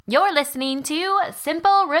You're listening to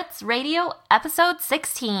Simple Roots Radio, episode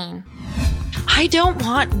 16. I don't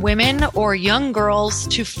want women or young girls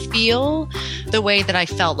to feel the way that I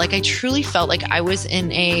felt. Like, I truly felt like I was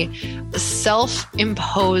in a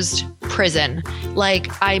self-imposed prison.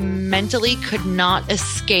 Like, I mentally could not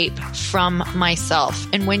escape from myself.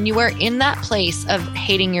 And when you are in that place of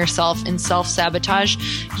hating yourself and self-sabotage,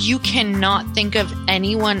 you cannot think of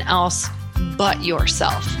anyone else but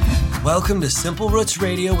yourself. Welcome to Simple Roots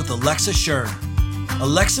Radio with Alexa Schirm.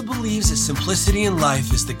 Alexa believes that simplicity in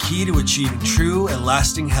life is the key to achieving true and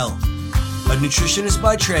lasting health. A nutritionist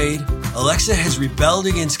by trade, Alexa has rebelled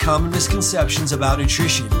against common misconceptions about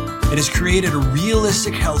nutrition and has created a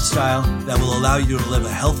realistic health style that will allow you to live a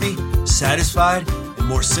healthy, satisfied, and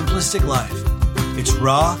more simplistic life. It's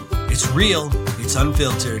raw, it's real, it's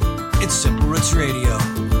unfiltered. It's Simple Roots Radio.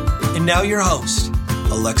 And now your host,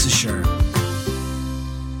 Alexa Schirm.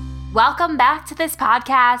 Welcome back to this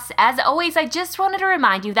podcast. As always, I just wanted to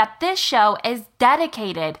remind you that this show is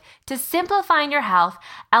dedicated to simplifying your health,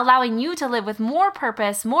 allowing you to live with more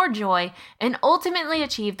purpose, more joy, and ultimately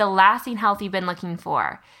achieve the lasting health you've been looking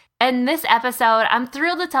for. In this episode, I'm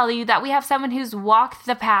thrilled to tell you that we have someone who's walked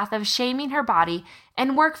the path of shaming her body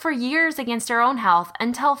and worked for years against her own health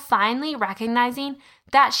until finally recognizing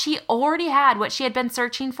that she already had what she had been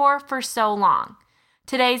searching for so long.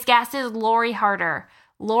 Today's guest is Lori Harder.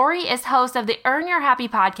 Lori is host of the Earn Your Happy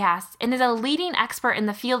podcast and is a leading expert in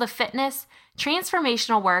the field of fitness,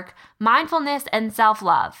 transformational work, mindfulness, and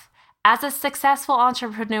self-love. As a successful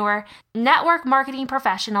entrepreneur, network marketing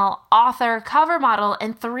professional, author, cover model,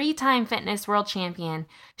 and 3-time fitness world champion,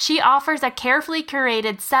 she offers a carefully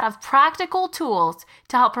curated set of practical tools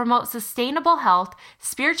to help promote sustainable health,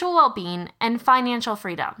 spiritual well-being, and financial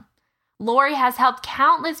freedom. Lori has helped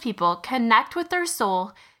countless people connect with their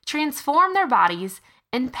soul, transform their bodies,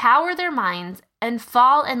 empower their minds, and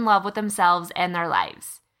fall in love with themselves and their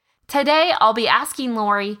lives. Today, I'll be asking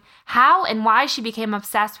Lori how and why she became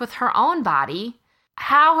obsessed with her own body,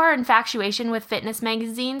 how her infatuation with fitness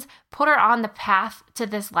magazines put her on the path to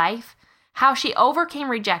this life, how she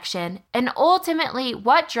overcame rejection, and ultimately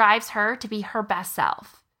what drives her to be her best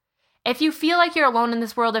self. If you feel like you're alone in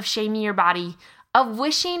this world of shaming your body, of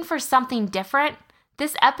wishing for something different,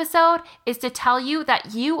 this episode is to tell you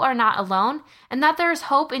that you are not alone and that there is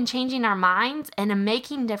hope in changing our minds and in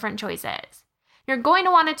making different choices. You're going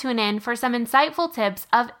to want to tune in for some insightful tips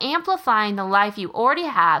of amplifying the life you already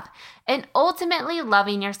have and ultimately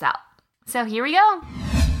loving yourself. So here we go.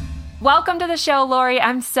 Welcome to the show, Lori.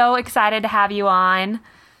 I'm so excited to have you on.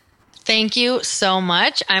 Thank you so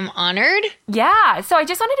much. I'm honored. Yeah. So I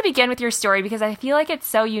just wanted to begin with your story because I feel like it's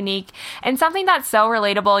so unique and something that's so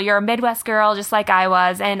relatable. You're a Midwest girl just like I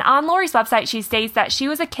was. And on Lori's website, she states that she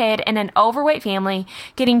was a kid in an overweight family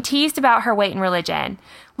getting teased about her weight and religion.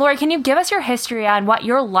 Lori, can you give us your history on what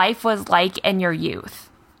your life was like in your youth?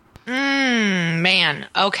 Man.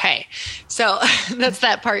 Okay. So that's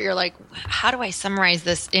that part you're like, how do I summarize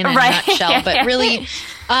this in a nutshell? But really,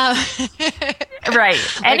 right.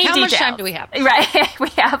 Any how much time do we have? Right. We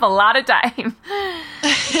have a lot of time.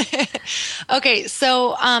 Okay.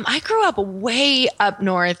 So I grew up way up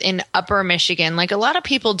north in upper Michigan. Like, a lot of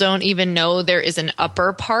people don't even know there is an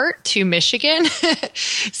upper part to Michigan.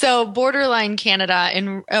 So borderline Canada,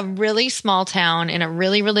 in a really small town in a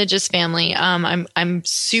really religious family. I'm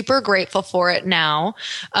super grateful for it now.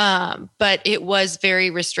 But it was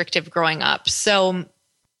very restrictive growing up. So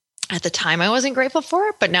at the time I wasn't grateful for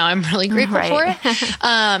it, but now I'm really grateful for it.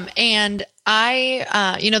 And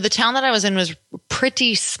I, the town that I was in was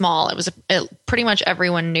pretty small. Pretty much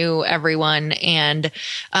everyone knew everyone. And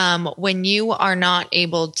when you are not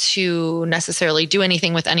able to necessarily do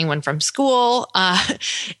anything with anyone from school,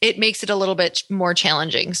 it makes it a little bit more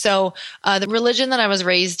challenging. So the religion that I was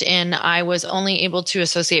raised in, I was only able to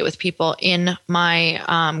associate with people in my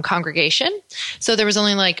congregation. So there was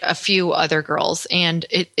only like a few other girls, and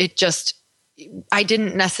I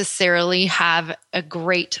didn't necessarily have a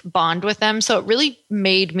great bond with them. So it really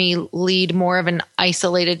made me lead more of an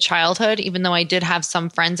isolated childhood, even though I did have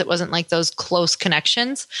some friends. It wasn't like those close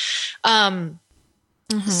connections.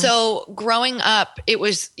 So growing up, it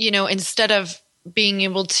was, instead of being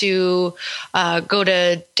able to go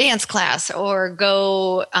to dance class or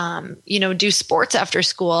go, do sports after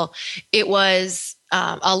school, it was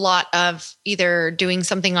a lot of either doing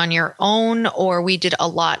something on your own, or we did a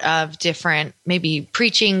lot of different, maybe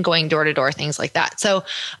preaching, going door to door, things like that. So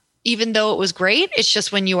even though it was great, it's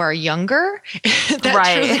just when you are younger, that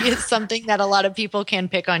truly is something that a lot of people can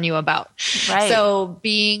pick on you about. Right. So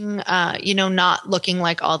being, not looking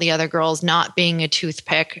like all the other girls, not being a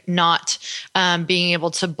toothpick, not being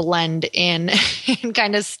able to blend in and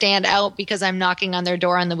kind of stand out because I'm knocking on their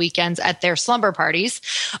door on the weekends at their slumber parties.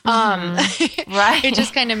 Right. It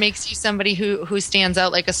just kind of makes you somebody who stands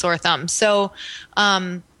out like a sore thumb. So,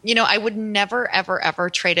 I would never, ever, ever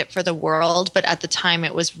trade it for the world. But at the time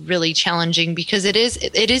it was really challenging because it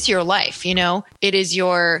is your life, it is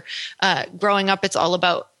your, growing up. It's all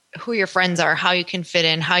about who your friends are, how you can fit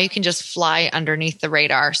in, how you can just fly underneath the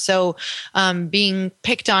radar. So, being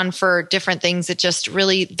picked on for different things, it just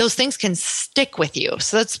really, those things can stick with you.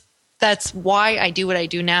 So that's why I do what I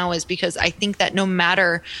do now, is because I think that no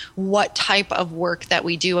matter what type of work that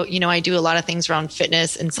we do, I do a lot of things around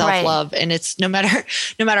fitness and self-love. And it's no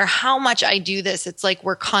matter how much I do this, it's like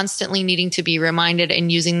we're constantly needing to be reminded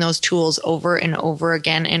and using those tools over and over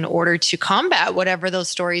again in order to combat whatever those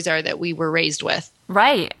stories are that we were raised with.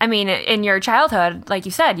 Right. I mean, in your childhood, like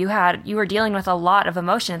you said, you were dealing with a lot of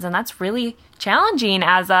emotions, and that's really challenging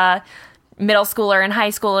as a middle schooler and high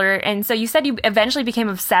schooler. And so you said you eventually became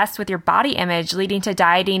obsessed with your body image, leading to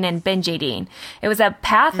dieting and binge eating. It was a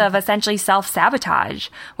path of essentially self-sabotage.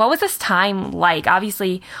 What was this time like?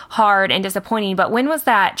 Obviously hard and disappointing, but when was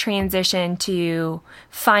that transition to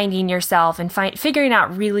finding yourself and figuring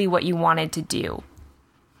out really what you wanted to do?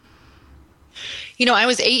 I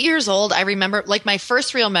was 8 years old. I remember like my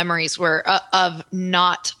first real memories were of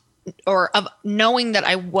knowing that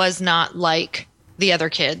I was not like the other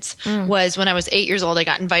kids was when I was 8 years old. I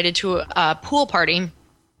got invited to a pool party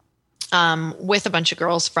with a bunch of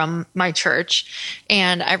girls from my church.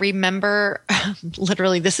 And I remember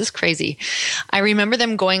literally, this is crazy. I remember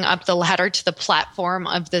them going up the ladder to the platform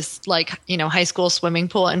of this high school swimming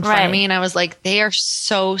pool in front of me. And I was like, they are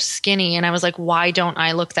so skinny. And I was like, why don't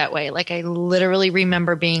I look that way? Like, I literally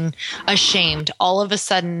remember being ashamed all of a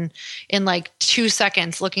sudden in like 2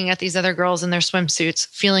 seconds, looking at these other girls in their swimsuits,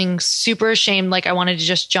 feeling super ashamed. Like I wanted to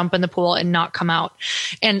just jump in the pool and not come out.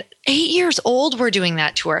 And 8 years old, we're doing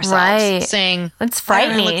that to ourselves, saying, that's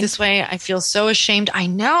frightening. I look this way. I feel so ashamed. I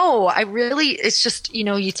know. It's just,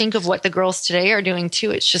 you think of what the girls today are doing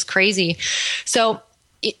too. It's just crazy. So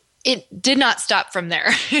it did not stop from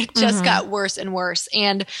there. It just got worse and worse.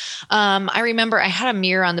 And I remember I had a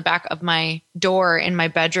mirror on the back of my door in my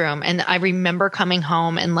bedroom. And I remember coming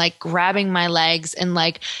home and like grabbing my legs and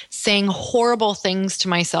like saying horrible things to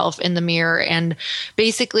myself in the mirror. And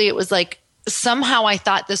basically it was like, somehow I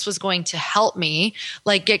thought this was going to help me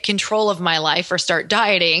like get control of my life or start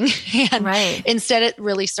dieting. And instead it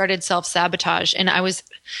really started self-sabotage. And I was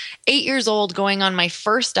 8 years old going on my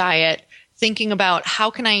first diet, thinking about how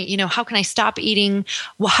can I stop eating?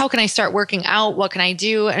 Well, how can I start working out? What can I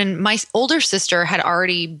do? And my older sister had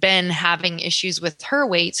already been having issues with her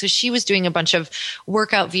weight. So she was doing a bunch of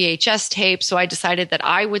workout VHS tapes. So I decided that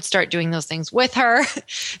I would start doing those things with her.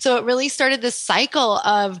 So it really started this cycle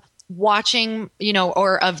of watching,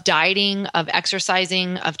 or of dieting, of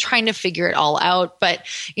exercising, of trying to figure it all out. But,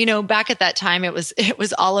 back at that time, it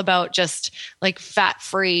was all about just like fat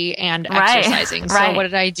free and exercising. So what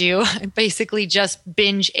did I do? I basically just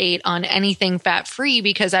binge ate on anything fat free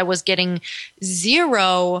because I was getting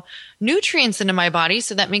zero nutrients into my body.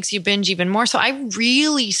 So that makes you binge even more. So I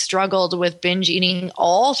really struggled with binge eating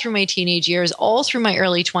all through my teenage years, all through my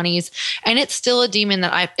early 20s. And it's still a demon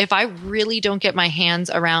that if I really don't get my hands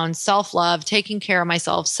around self-love, taking care of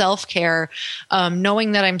myself, self-care,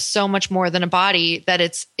 knowing that I'm so much more than a body, that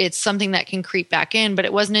it's something that can creep back in. But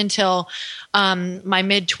it wasn't until my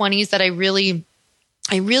mid 20s that I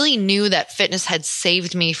really knew that fitness had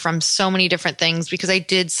saved me from so many different things, because I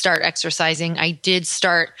did start exercising. I did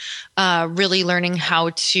start really learning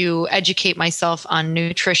how to educate myself on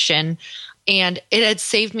nutrition, and it had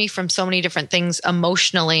saved me from so many different things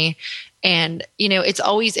emotionally. And, it's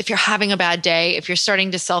always, if you're having a bad day, if you're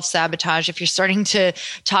starting to self-sabotage, if you're starting to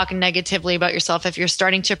talk negatively about yourself, if you're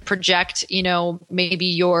starting to project, maybe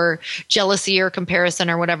your jealousy or comparison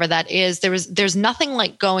or whatever that is, there's nothing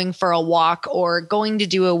like going for a walk or going to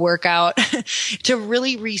do a workout to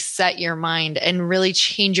really reset your mind and really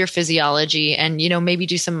change your physiology and, maybe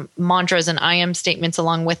do some mantras and I am statements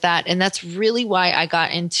along with that. And that's really why I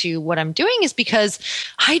got into what I'm doing, is because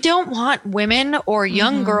I don't want women or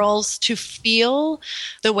young girls to feel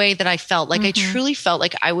the way that I felt. Like I truly felt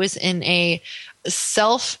like I was in a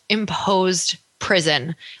self-imposed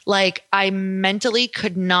prison. Like I mentally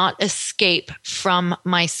could not escape from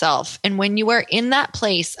myself. And when you are in that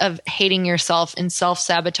place of hating yourself and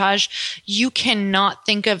self-sabotage, you cannot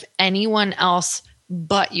think of anyone else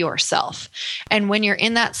but yourself. And when you're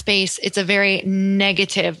in that space, it's a very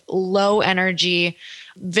negative, low energy,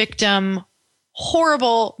 victim,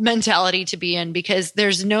 horrible mentality to be in, because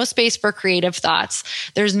there's no space for creative thoughts.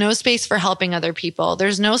 There's no space for helping other people.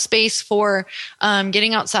 There's no space for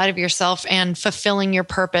getting outside of yourself and fulfilling your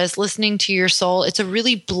purpose, listening to your soul. It's a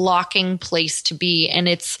really blocking place to be. And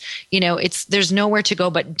there's nowhere to go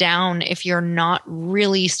but down if you're not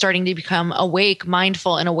really starting to become awake,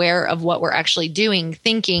 mindful, and aware of what we're actually doing,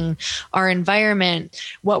 thinking, our environment,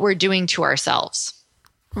 what we're doing to ourselves.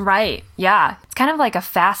 Right. Yeah. It's kind of like a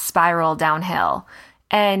fast spiral downhill.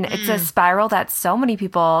 And it's a spiral that so many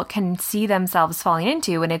people can see themselves falling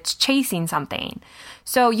into, and it's chasing something.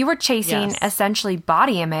 So you were chasing essentially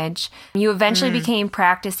body image. You eventually became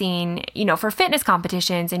practicing, for fitness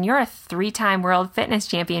competitions, and you're a 3-time world fitness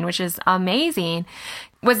champion, which is amazing.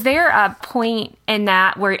 Was there a point in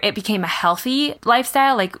that where it became a healthy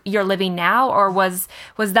lifestyle like you're living now? Or was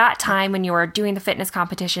that time when you were doing the fitness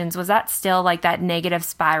competitions, was that still like that negative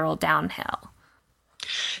spiral downhill?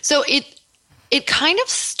 So it kind of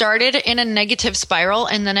started in a negative spiral,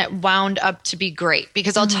 and then it wound up to be great,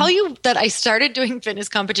 because I'll tell you that I started doing fitness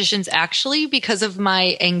competitions actually because of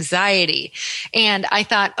my anxiety. And I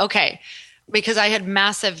thought, okay, because I had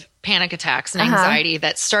massive panic attacks and anxiety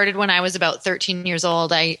that started when I was about 13 years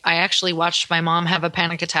old. I actually watched my mom have a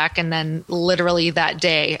panic attack, and then literally that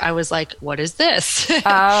day I was like, what is this?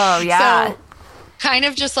 Oh, yeah. So kind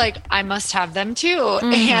of just like, I must have them too.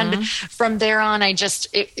 And from there on,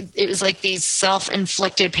 it was like these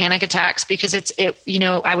self-inflicted panic attacks, because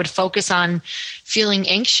I would focus on feeling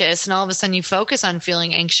anxious, and all of a sudden you focus on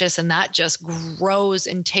feeling anxious, and that just grows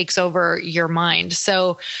and takes over your mind.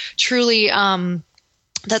 So truly,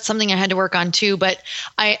 that's something I had to work on too. But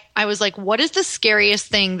I was like, what is the scariest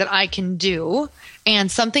thing that I can do?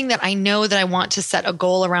 And something that I know that I want to set a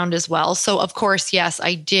goal around as well. So of course, yes,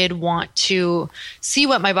 I did want to see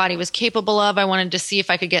what my body was capable of. I wanted to see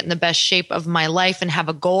if I could get in the best shape of my life and have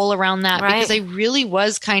a goal around that, because I really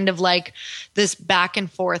was kind of like this back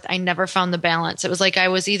and forth. I never found the balance. It was like I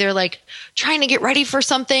was either like trying to get ready for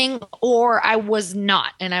something, or I was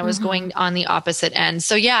not, and I was going on the opposite end.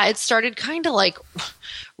 So yeah, it started kind of like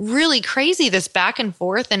really crazy, this back and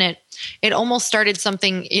forth, and it almost started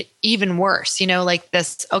something even worse, like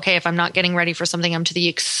this, okay, if I'm not getting ready for something, I'm to the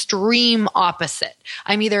extreme opposite.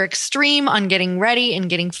 I'm either extreme on getting ready and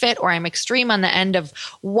getting fit, or I'm extreme on the end of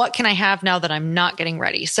what can I have now that I'm not getting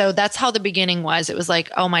ready. So that's how the beginning was. It was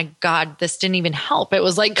like, oh my God, this didn't even help. It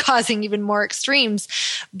was like causing even more extremes.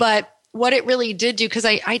 But what it really did do, because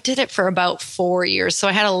I did it for about 4 years. So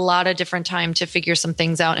I had a lot of different time to figure some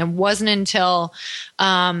things out. And it wasn't until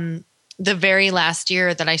the very last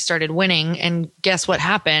year that I started winning. And guess what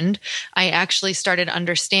happened? I actually started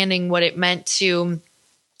understanding what it meant to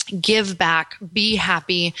give back, be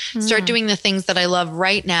happy, start doing the things that I love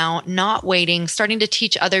right now, not waiting, starting to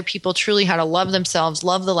teach other people truly how to love themselves,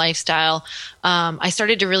 love the lifestyle. I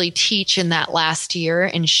started to really teach in that last year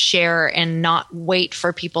and share, and not wait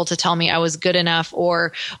for people to tell me I was good enough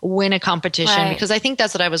or win a competition, because I think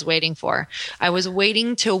that's what I was waiting for. I was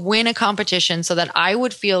waiting to win a competition so that I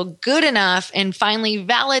would feel good enough and finally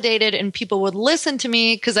validated, and people would listen to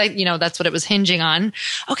me, because that's what it was hinging on.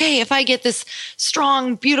 Okay, if I get this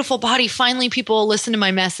strong, beautiful body, finally people will listen to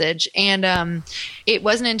my message. And it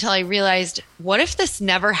wasn't until I realized, what if this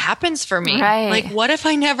never happens for me? Like, what if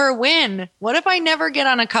I never win? What if I never get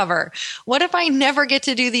on a cover? What if I never get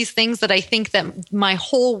to do these things that I think that my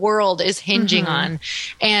whole world is hinging on?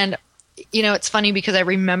 And it's funny, because I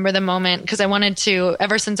remember the moment, because I wanted to,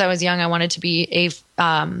 ever since I was young, I wanted to be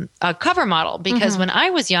a cover model, because when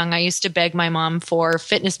I was young, I used to beg my mom for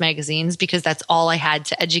fitness magazines, because that's all I had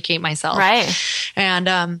to educate myself. And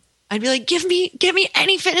I'd be like, give me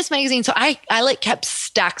any fitness magazine. So I like kept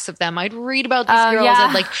stacks of them. I'd read about these girls.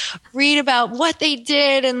 I'd like read about what they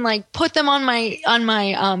did, and like put them on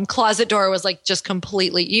my closet door. Was like just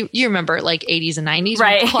completely, you remember like 80s and 90s,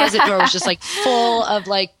 right? Closet door was just like full of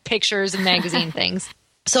like pictures and magazine things.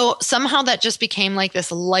 So somehow that just became like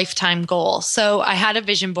this lifetime goal. So I had a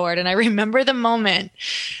vision board, and I remember the moment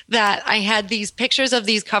that I had these pictures of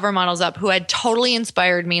these cover models up who had totally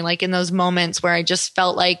inspired me, like in those moments where I just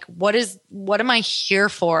felt like, what am I here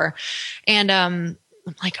for? And I'm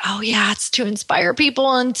like, oh yeah, it's to inspire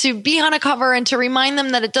people and to be on a cover and to remind them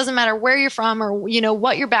that it doesn't matter where you're from or,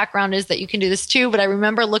 what your background is, that you can do this too. But I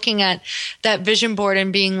remember looking at that vision board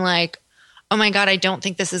and being like, oh my God, I don't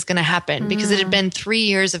think this is going to happen, because it had been 3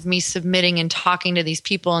 years of me submitting and talking to these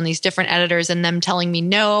people and these different editors and them telling me,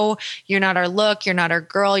 no, you're not our look. You're not our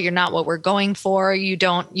girl. You're not what we're going for. You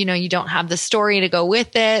don't have the story to go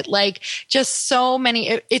with it. Like, just so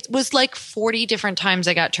many, it was like 40 different times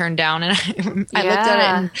I got turned down. And I looked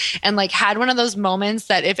at it and like had one of those moments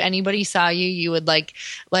that if anybody saw you, you would like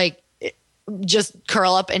just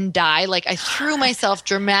curl up and die. Like, I threw myself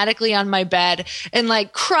dramatically on my bed and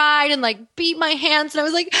like cried and like beat my hands. And I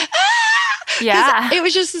was like, ah! Yeah. It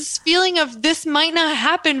was just this feeling of, this might not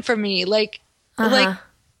happen for me. Like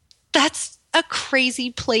that's a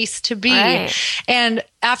crazy place to be. Right. And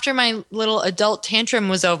after my little adult tantrum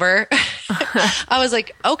was over, I was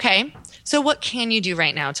like, okay, so what can you do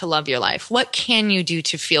right now to love your life? What can you do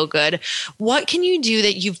to feel good? What can you do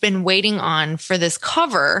that you've been waiting on for this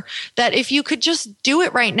cover, that if you could just do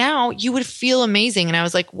it right now, you would feel amazing? And I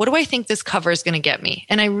was like, what do I think this cover is going to get me?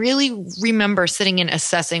 And I really remember sitting and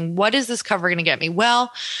assessing, what is this cover going to get me?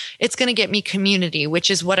 Well, it's going to get me community,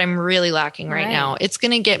 which is what I'm really lacking right now. It's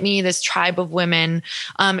going to get me this tribe of women.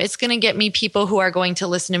 It's going to get me people who are going to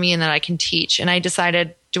listen to me and that I can teach. And I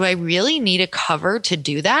decided, do I really need a cover to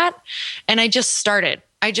do that? And I just started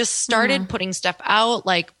putting stuff out,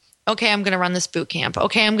 like, okay, I'm going to run this boot camp.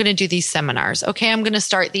 Okay, I'm going to do these seminars. Okay, I'm going to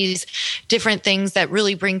start these different things that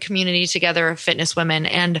really bring community together of fitness women.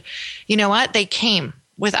 And you know what? They came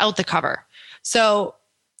without the cover. So,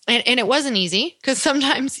 and it wasn't easy, because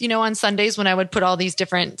sometimes, on Sundays when I would put all these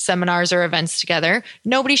different seminars or events together,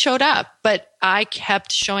 nobody showed up, but I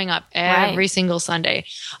kept showing up every single Sunday,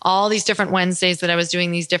 all these different Wednesdays that I was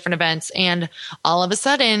doing these different events. And all of a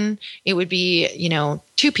sudden it would be,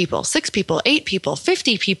 2 people, 6 people, 8 people,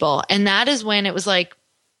 50 people. And that is when it was like,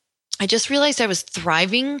 I just realized I was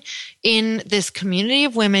thriving in this community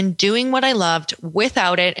of women doing what I loved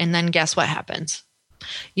without it. And then guess what happens?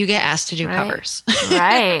 You get asked to do covers.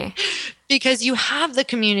 Right. Because you have the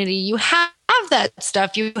community, you have that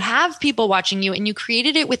stuff, you have people watching you, and you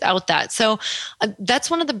created it without that. So that's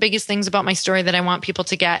one of the biggest things about my story that I want people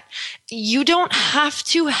to get. You don't have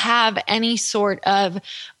to have any sort of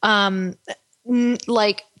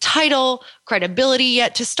like title, credibility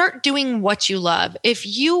yet to start doing what you love. If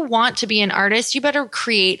you want to be an artist, you better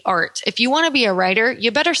create art. If you want to be a writer,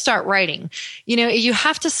 you better start writing. You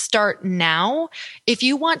have to start now. If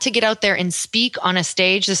you want to get out there and speak on a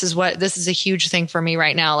stage, this is a huge thing for me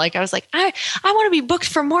right now. Like, I was like, I want to be booked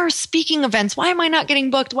for more speaking events. Why am I not getting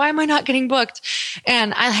booked? Why am I not getting booked?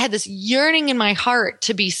 And I had this yearning in my heart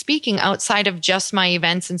to be speaking outside of just my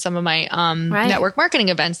events and some of my network marketing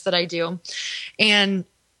events that I do. And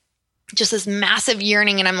just this massive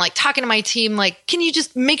yearning. And I'm like talking to my team, like, can you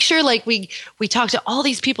just make sure like we talk to all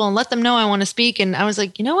these people and let them know I want to speak? And I was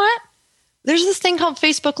like, you know what? There's this thing called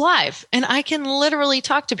Facebook Live, and I can literally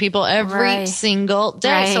talk to people every single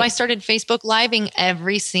day. Right. So I started Facebook Living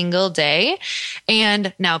every single day,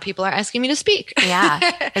 and now people are asking me to speak. Yeah.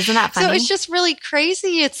 Isn't that funny? So it's just really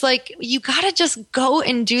crazy. It's like, you got to just go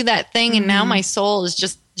and do that thing. And now my soul is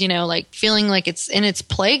just, like feeling like it's in its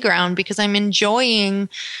playground, because I'm enjoying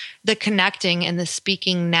the connecting and the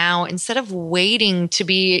speaking now, instead of waiting to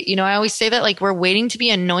be, I always say that, like, we're waiting to be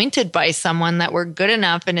anointed by someone, that we're good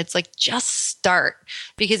enough. And it's like, just start,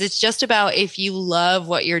 because it's just about, if you love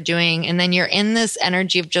what you're doing, and then you're in this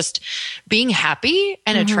energy of just being happy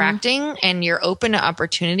and attracting, and you're open to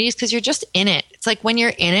opportunities because you're just in it. It's like, when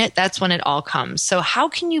you're in it, that's when it all comes. So how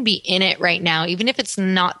can you be in it right now, even if it's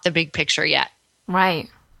not the big picture yet? Right.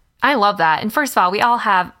 I love that. And first of all, we all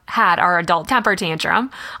have had our adult temper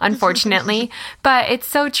tantrum, unfortunately, but it's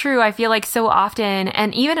so true. I feel like so often,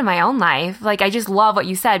 and even in my own life, like, I just love what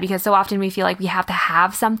you said, because so often we feel like we have to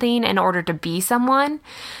have something in order to be someone,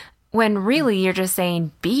 when really you're just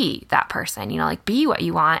saying, be that person, like, be what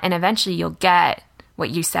you want, and eventually you'll get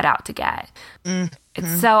what you set out to get.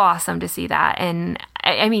 It's so awesome to see that. And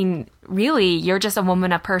I mean, really, you're just a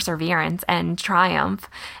woman of perseverance and triumph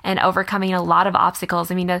and overcoming a lot of obstacles.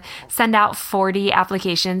 I mean, to send out 40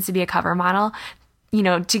 applications to be a cover model,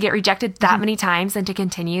 to get rejected that many times and to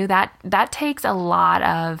continue, that takes a lot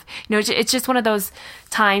of, it's just one of those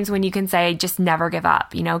times when you can say, just never give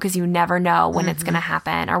up, because you never know when it's going to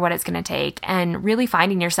happen or what it's going to take, and really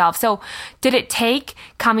finding yourself. So did it take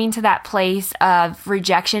coming to that place of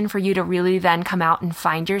rejection for you to really then come out and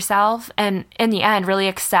find yourself, and in the end, really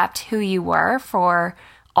accept who you were for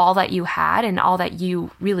all that you had and all that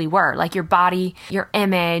you really were, like your body, your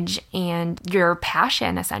image, and your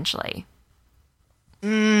passion, essentially?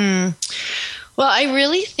 Well, I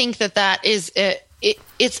really think that is it.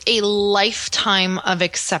 it's a lifetime of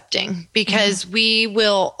accepting, because we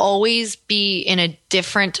will always be in a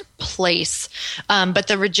different place. But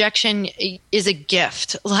the rejection is a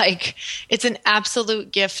gift. Like, it's an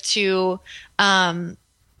absolute gift to,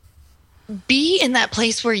 be in that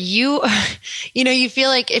place where you feel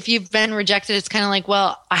like if you've been rejected, it's kind of like,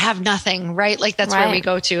 well, I have nothing, right? Like, that's where we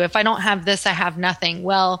go to. If I don't have this, I have nothing.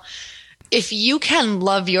 Well, if you can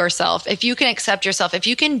love yourself, if you can accept yourself, if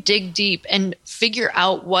you can dig deep and figure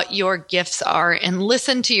out what your gifts are and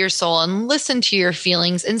listen to your soul and listen to your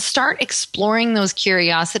feelings and start exploring those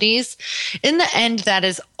curiosities, in the end, that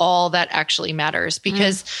is all that actually matters.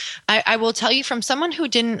 Because I will tell you, from someone who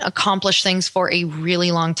didn't accomplish things for a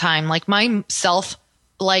really long time, like my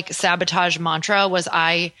sabotage mantra was,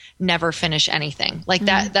 I never finish anything. Like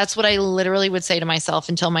that's what I literally would say to myself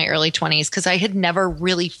until my early 20s, because I had never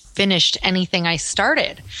really finished anything I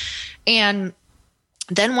started. And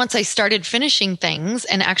then once I started finishing things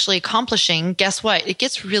and actually accomplishing, guess what? It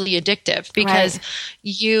gets really addictive, because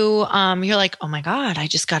you're like, oh my God, I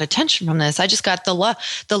just got attention from this. I just got the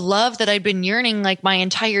love that I'd been yearning like my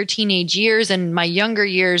entire teenage years and my younger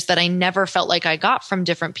years that I never felt like I got from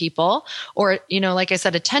different people. Or, like I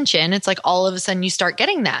said, attention. It's like all of a sudden you start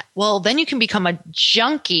getting that. Well, then you can become a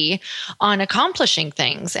junkie on accomplishing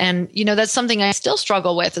things. And, that's something I still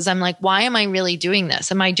struggle with, is I'm like, why am I really doing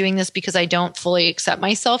this? Am I doing this because I don't fully accept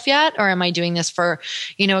myself yet? Or am I doing this for,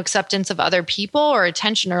 acceptance of other people, or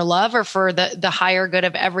attention or love, or for the higher good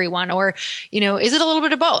of everyone? Or, is it a little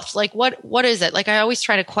bit of both? Like, what is it? Like, I always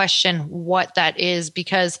try to question what that is,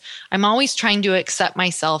 because I'm always trying to accept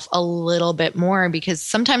myself a little bit more, because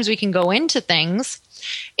sometimes we can go into things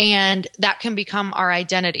and that can become our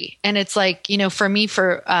identity. And it's like, for me,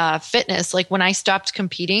 for fitness, like when I stopped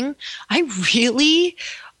competing, I really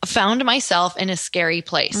found myself in a scary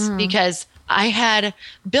place, because I had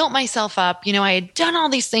built myself up. I had done all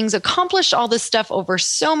these things, accomplished all this stuff over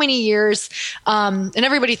so many years. And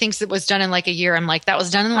everybody thinks it was done in like a year. I'm like, that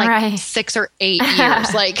was done in like 6 or 8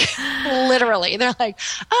 years. Like, literally. They're like,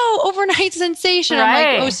 oh, overnight sensation. I'm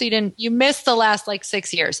like, oh, so you missed the last like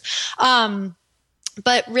 6 years.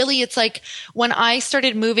 But really, it's like when I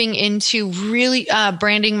started moving into really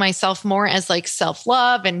branding myself more as like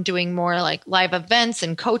self-love and doing more like live events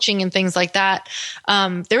and coaching and things like that,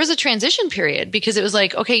 there was a transition period, because it was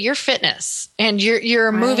like, okay, you're fitness and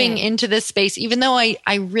you're moving into this space, even though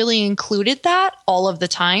I really included that all of the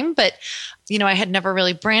time. But I had never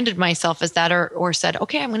really branded myself as that, or said,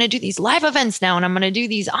 okay, I'm going to do these live events now, and I'm going to do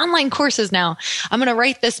these online courses now. I'm going to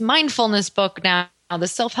write this mindfulness book now, the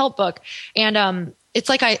self-help book. And it's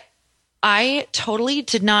like I totally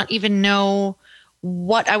did not even know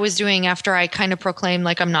what I was doing after I kind of proclaimed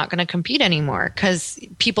like, I'm not going to compete anymore. Because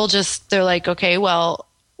people they're like, okay, well,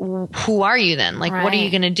 who are you then? Like, what are you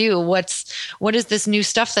going to do? What is this new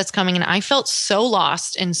stuff that's coming? And I felt so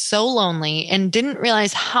lost and so lonely, and didn't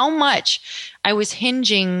realize how much I was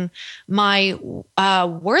hinging my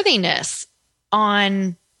worthiness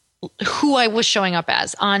on who I was showing up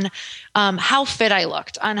as, on how fit I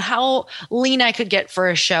looked, on how lean I could get for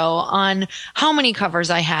a show, on how many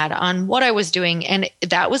covers I had, on what I was doing. And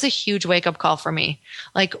that was a huge wake up call for me.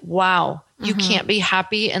 Like, wow, you can't be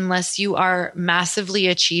happy unless you are massively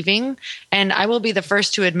achieving. And I will be the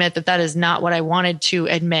first to admit that is not what I wanted to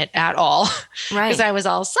admit at all. Because I was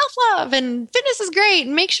all self-love and fitness is great,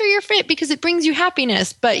 and make sure you're fit because it brings you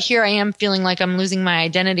happiness. But here I am feeling like I'm losing my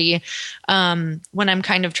identity when I'm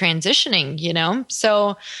kind of transitioning,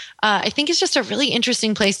 So I think it's just a really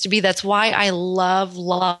interesting place to be. That's why I love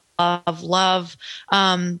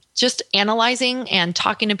just analyzing and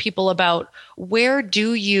talking to people about, where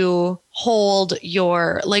do you hold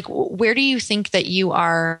where do you think that you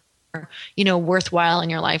are, worthwhile in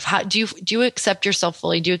your life? How do you accept yourself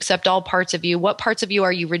fully? Do you accept all parts of you? What parts of you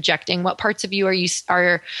are you rejecting? What parts of you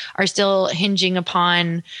are still hinging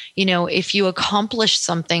upon, if you accomplish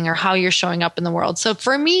something, or how you're showing up in the world? So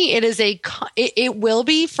for me, it will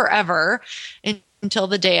be forever until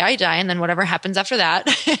the day I die, and then whatever happens after that.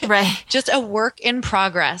 Just a work in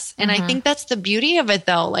progress. And I think that's the beauty of it,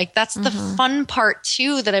 though. Like, that's the fun part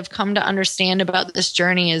too, that I've come to understand about this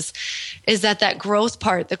journey is that growth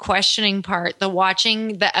part, the questioning part, the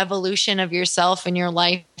watching the evolution of yourself and your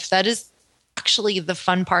life. That is actually the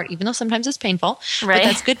fun part, even though sometimes it's painful, but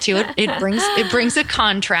that's good too. It brings a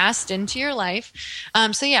contrast into your life.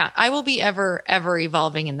 So yeah, I will be ever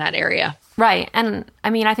evolving in that area. Right. And I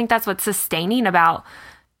mean, I think that's what's sustaining about,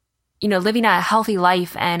 living a healthy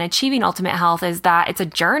life and achieving ultimate health, is that it's a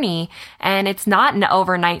journey, and it's not an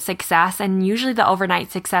overnight success. And usually the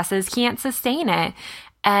overnight successes can't sustain it.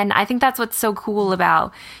 And I think that's what's so cool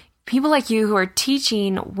about people like you who are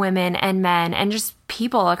teaching women and men and just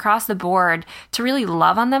people across the board to really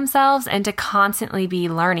love on themselves and to constantly be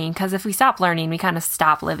learning. Because if we stop learning, we kind of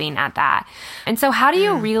stop living at that. And so how do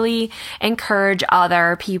you really encourage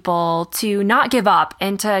other people to not give up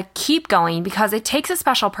and to keep going? Because it takes a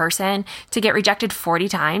special person to get rejected 40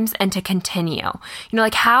 times and to continue.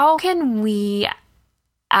 Like how can we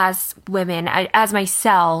as women, as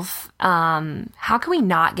myself, how can we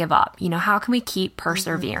not give up? How can we keep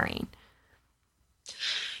persevering?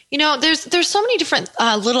 There's so many different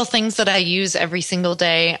little things that I use every single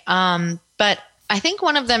day. But I think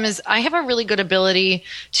one of them is I have a really good ability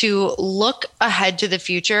to look ahead to the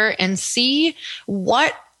future and see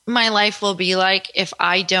what my life will be like if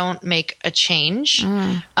I don't make a change.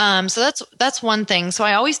 So that's one thing. So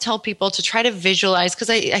I always tell people to try to visualize, because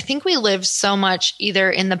I think we live so much either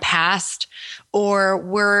in the past or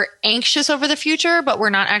we're anxious over the future, but we're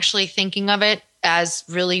not actually thinking of it as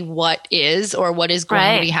really what is or what is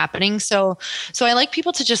going to be happening. So I like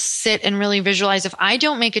people to just sit and really visualize, if I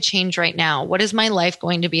don't make a change right now, what is my life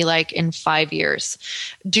going to be like in 5 years?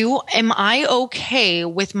 Am I okay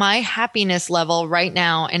with my happiness level right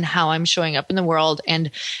now and how I'm showing up in the world? And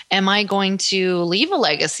am I going to leave a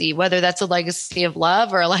legacy, whether that's a legacy of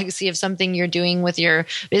love or a legacy of something you're doing with your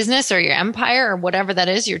business or your empire or whatever that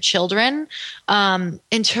is, your children? And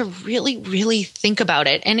to really, really think about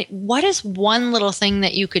it. And what is one little thing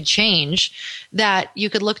that you could change that you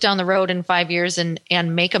could look down the road in 5 years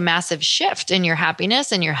and make a massive shift in your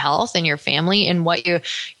happiness and your health and your family and what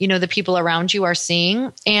the people around you are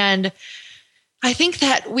seeing? And I think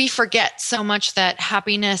that we forget so much that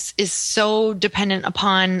happiness is so dependent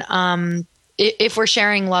upon if we're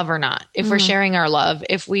sharing love or not, if we're sharing our love,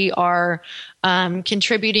 if we are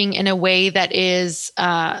contributing in a way that is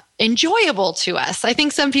enjoyable to us. I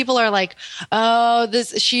think some people are like,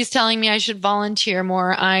 she's telling me I should volunteer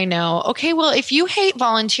more. I know. Okay, well, if you hate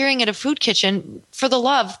volunteering at a food kitchen, for the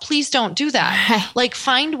love, please don't do that. Like,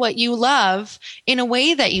 find what you love in a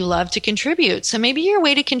way that you love to contribute. So maybe your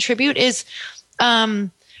way to contribute is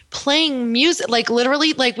playing music, like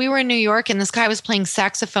literally, like we were in New York and this guy was playing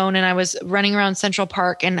saxophone and I was running around Central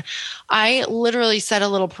Park and I literally said a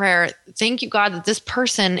little prayer. Thank you, God, that this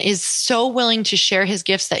person is so willing to share his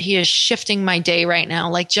gifts that he is shifting my day right now.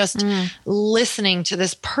 Like just listening to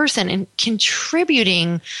this person and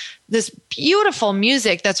contributing this beautiful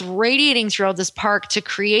music that's radiating throughout this park to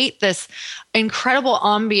create this incredible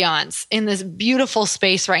ambiance in this beautiful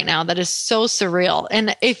space right now that is so surreal.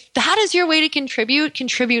 And if that is your way to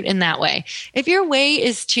contribute in that way. If your way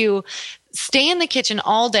is to stay in the kitchen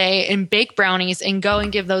all day and bake brownies and go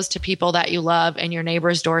and give those to people that you love and your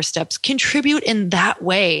neighbor's doorsteps, contribute in that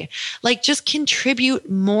way. Like, just contribute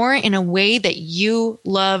more in a way that you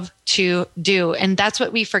love to do. And that's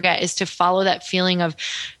what we forget, is to follow that feeling of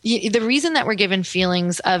the reason that we're given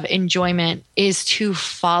feelings of enjoyment is to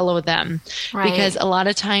follow them. Right. Because a lot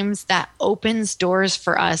of times that opens doors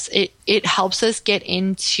for us. It helps us get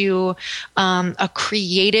into a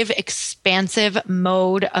creative, expansive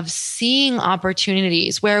mode of seeing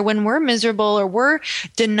opportunities, where when we're miserable or we're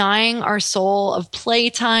denying our soul of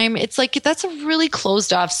playtime, it's like, that's a really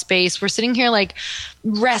closed off space. We're sitting here like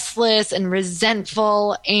restless and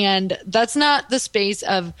resentful. And that's not the space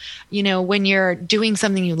of, when you're doing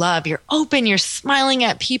something you love, you're open, you're smiling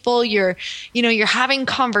at people, you're having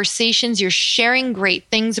conversations, you're sharing great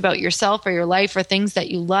things about yourself or your life or things that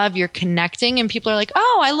you love, you're connecting, and people are like,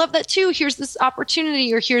 oh, I love that too. Here's this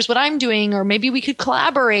opportunity, or here's what I'm doing, or maybe we could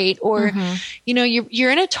collaborate, or,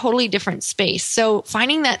 you're in a totally different space. So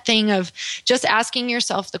finding that thing of just asking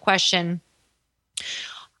yourself the question,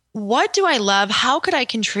 what do I love? How could I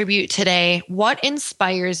contribute today? What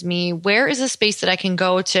inspires me? Where is a space that I can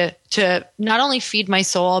go to not only feed my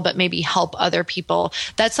soul, but maybe help other people?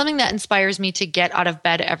 That's something that inspires me to get out of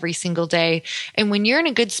bed every single day. And when you're in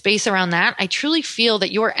a good space around that, I truly feel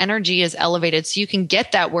that your energy is elevated so you can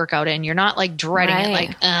get that workout in. You're not like dreading it,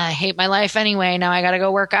 like, I hate my life anyway. Now I got to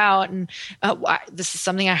go work out. And this is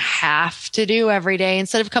something I have to do every day,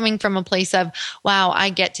 instead of coming from a place of, wow, I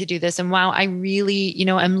get to do this. And wow, I really,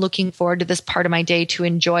 I'm looking forward to this part of my day to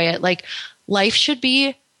enjoy it. Like, life should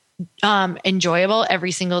be enjoyable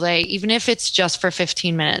every single day, even if it's just for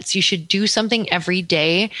 15 minutes. You should do something every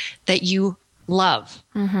day that you love.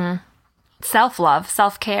 Self-love,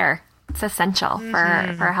 self-care. It's essential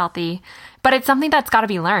for healthy, but it's something that's got to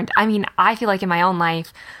be learned. I mean, I feel like in my own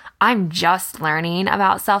life, I'm just learning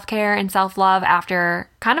about self-care and self-love after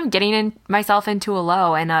kind of getting myself into a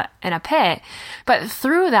low and a pit. But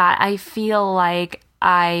through that, I feel like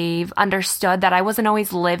I've understood that I wasn't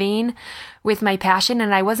always living with my passion,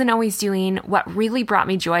 and I wasn't always doing what really brought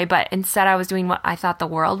me joy, but instead I was doing what I thought the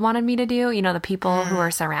world wanted me to do, the people who are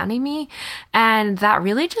surrounding me. And that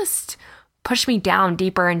really just pushed me down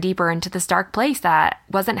deeper and deeper into this dark place that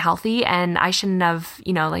wasn't healthy. And I shouldn't have,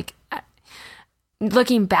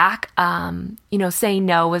 looking back, saying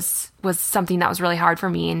no was something that was really hard for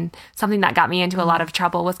me, and something that got me into a lot of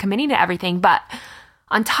trouble was committing to everything. But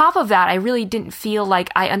on top of that, I really didn't feel like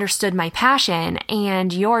I understood my passion.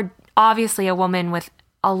 And you're obviously a woman with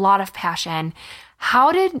a lot of passion.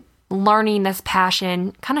 How did learning this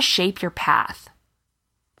passion kind of shape your path?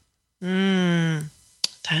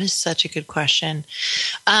 That is such a good question.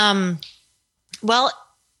 Well,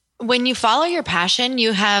 when you follow your passion,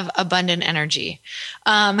 you have abundant energy.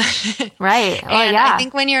 Right. And I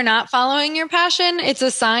think when you're not following your passion, it's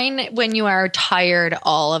a sign when you are tired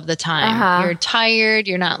all of the time. You're tired.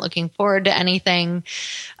 You're not looking forward to anything.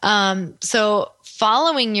 So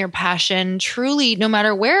following your passion truly, no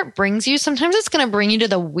matter where it brings you, sometimes it's going to bring you to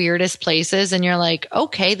the weirdest places, and you're like,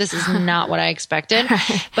 okay, this is not what I expected.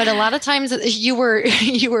 But a lot of times you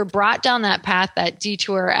were brought down that path, that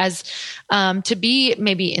detour, as to be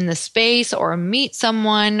maybe in the space or meet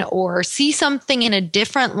someone or see something in a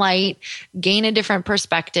different light, gain a different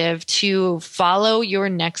perspective, to follow your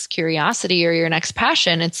next curiosity or your next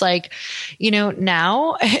passion. It's like,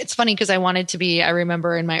 now it's funny because I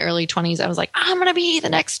remember in my early 20s, I was like, I'm going to be the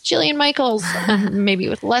next Jillian Michaels, maybe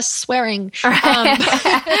with less swearing, less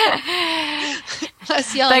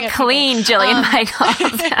yelling. The clean Jillian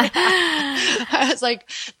Michaels. I was like,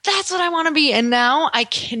 that's what I want to be. And now I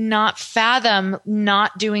cannot fathom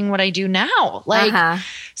not doing what I do now.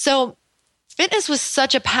 So fitness was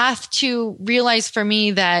such a path to realize for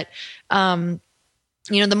me that, the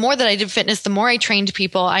more that I did fitness, the more I trained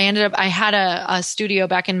people. I had a studio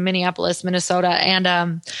back in Minneapolis, Minnesota,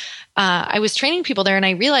 and I was training people there, and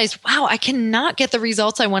I realized, wow, I cannot get the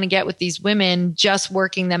results I want to get with these women just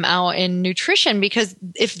working them out in nutrition, because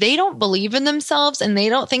if they don't believe in themselves and they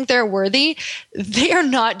don't think they're worthy, they are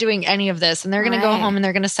not doing any of this. And they're going to go home and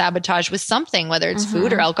they're going to sabotage with something, whether it's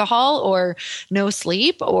food or alcohol or no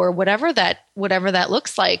sleep or whatever that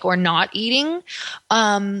looks like, or not eating.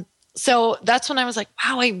 So that's when I was like,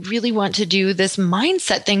 wow, I really want to do this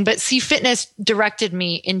mindset thing. But see, fitness directed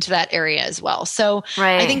me into that area as well. So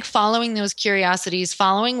I think following those curiosities,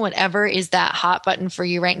 following whatever is that hot button for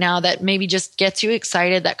you right now that maybe just gets you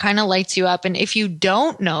excited, that kind of lights you up. And if you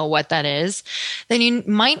don't know what that is, then you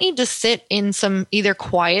might need to sit in some either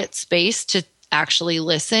quiet space to actually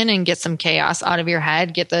listen and get some chaos out of your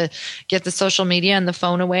head, get the social media and the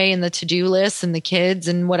phone away and the to-do lists and the kids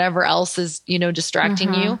and whatever else is,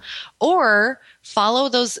 distracting you, or follow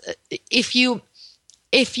those. If you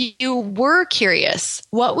were curious,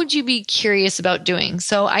 what would you be curious about doing?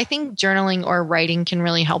 So I think journaling or writing can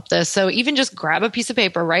really help this. So even just grab a piece of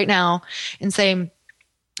paper right now and say,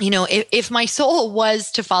 if my soul was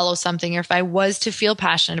to follow something, or if I was to feel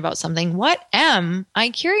passionate about something, what am I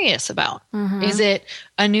curious about? Is it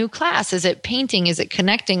a new class? Is it painting? Is it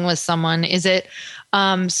connecting with someone? Is it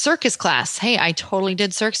circus class? Hey, I totally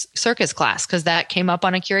did circus class because that came up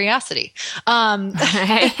on a curiosity. So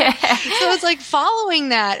it's like following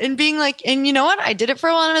that and being like, and you know what? I did it for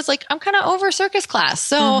a while and I was like, I'm kind of over circus class.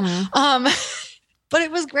 So, but it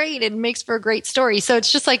was great. It makes for a great story. So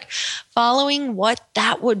it's just like following what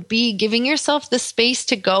that would be, giving yourself the space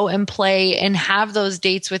to go and play and have those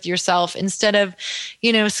dates with yourself instead of,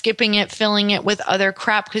 skipping it, filling it with other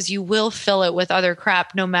crap, because you will fill it with other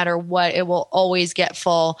crap no matter what. It will always get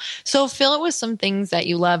full. So fill it with some things that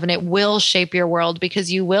you love, and it will shape your world, because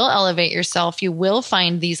you will elevate yourself. You will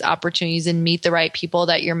find these opportunities and meet the right people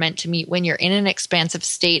that you're meant to meet when you're in an expansive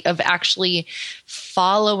state of actually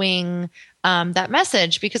following that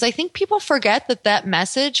message, because I think people forget that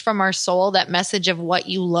message from our soul, that message of what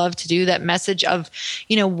you love to do, that message of,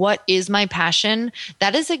 what is my passion,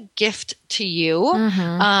 that is a gift to you,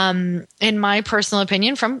 in my personal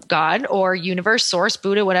opinion, from God or universe, source,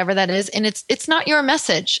 Buddha, whatever that is. And it's not your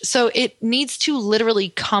message. So it needs to literally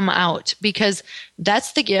come out, because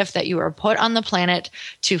that's the gift that you are put on the planet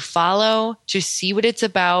to follow, to see what it's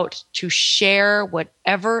about, to share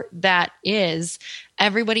whatever that is.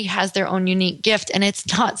 Everybody has their own unique gift, and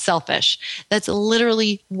it's not selfish. That's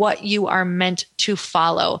literally what you are meant to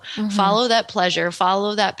follow. Follow that pleasure,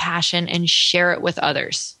 follow that passion, and share it with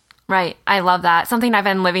others. Right. I love that. Something I've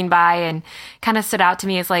been living by and kind of stood out to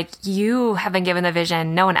me is like, you have been given the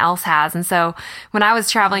vision no one else has. And so when I was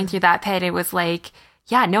traveling through that pit, it was like,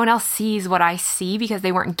 no one else sees what I see because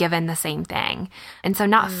they weren't given the same thing. And so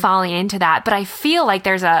not falling into that. But I feel like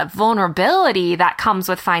there's a vulnerability that comes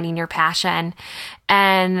with finding your passion.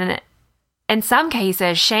 And in some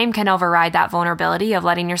cases, shame can override that vulnerability of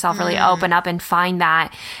letting yourself really open up and find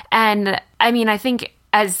that. And I mean, I think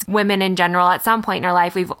as women in general, at some point in our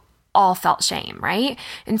life, we've all felt shame, right?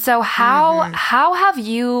 And so how have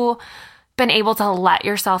you been able to let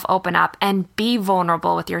yourself open up and be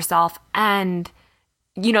vulnerable with yourself? And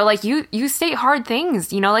like you state hard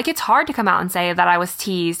things, like it's hard to come out and say that I was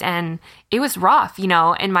teased and it was rough,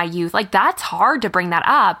 in my youth. Like that's hard to bring that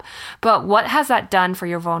up. But what has that done for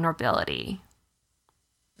your vulnerability?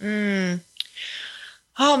 Oh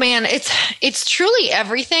man, it's truly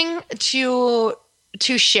everything to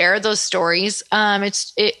share those stories.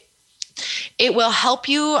 It will help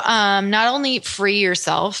you not only free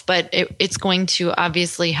yourself, but it's going to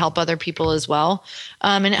obviously help other people as well.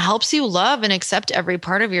 And it helps you love and accept every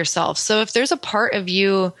part of yourself. So if there's a part of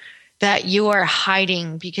you that you are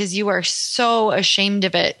hiding because you are so ashamed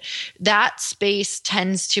of it, that space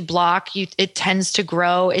tends to block you. It tends to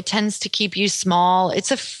grow. It tends to keep you small.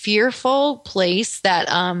 It's a fearful place that,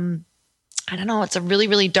 I don't know, it's a really,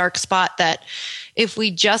 really dark spot that if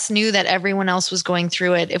we just knew that everyone else was going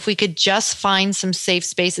through it, if we could just find some safe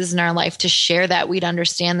spaces in our life to share that, we'd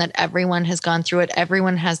understand that everyone has gone through it.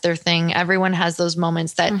 Everyone has their thing. Everyone has those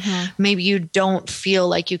moments that maybe you don't feel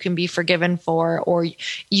like you can be forgiven for, or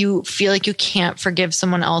you feel like you can't forgive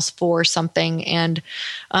someone else for something. And,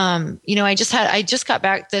 I just got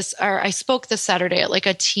back I spoke this Saturday at like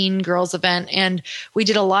a teen girls event, and we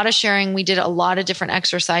did a lot of sharing. We did a lot of different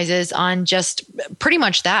exercises on just pretty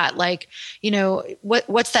much that, like,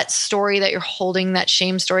 what's that story that you're holding, that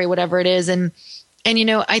shame story, whatever it is. And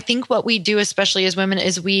I think what we do, especially as women,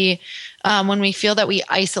 is when we feel that we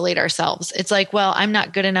isolate ourselves, it's like, well, I'm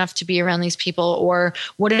not good enough to be around these people, or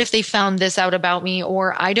what if they found this out about me,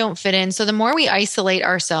 or I don't fit in. So the more we isolate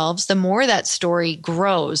ourselves, the more that story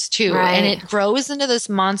grows too. Right. And it grows into this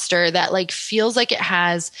monster that like feels like it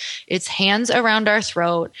has its hands around our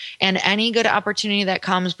throat, and any good opportunity that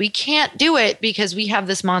comes, we can't do it because we have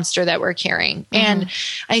this monster that we're carrying. And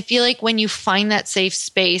I feel like when you find that safe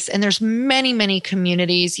space, and there's many, many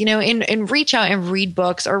communities, and reach out and read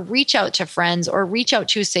books, or reach out to friends, or reach out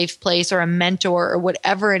to a safe place or a mentor or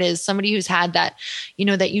whatever it is, somebody who's had that,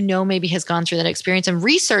 that maybe has gone through that experience, and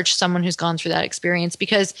research someone who's gone through that experience.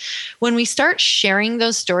 Because when we start sharing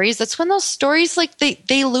those stories, that's when those stories, like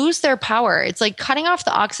they lose their power. It's like cutting off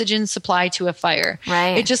the oxygen supply to a fire.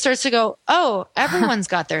 Right. It just starts to go, oh, everyone's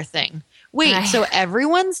got their thing. Wait, right. So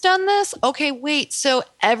everyone's done this? Okay, wait, so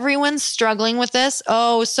everyone's struggling with this?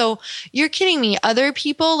 Oh, so you're kidding me. Other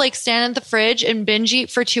people like stand at the fridge and binge eat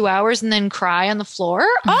for 2 hours and then cry on the floor?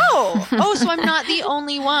 Oh, so I'm not the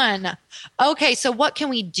only one. Okay, so what can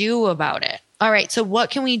we do about it? All right, so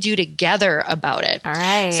what can we do together about it? All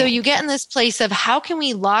right. So you get in this place of how can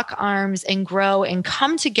we lock arms and grow and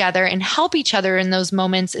come together and help each other in those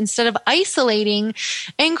moments, instead of isolating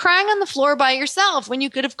and crying on the floor by yourself when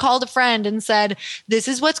you could have called a friend and said, this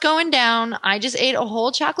is what's going down. I just ate a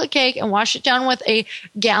whole chocolate cake and washed it down with a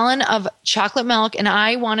gallon of chocolate milk and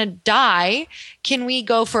I want to die. Can we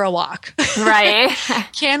go for a walk? Right.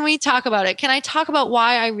 Can we talk about it? Can I talk about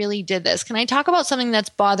why I really did this? Can I talk about something that's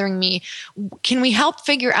bothering me? Can we help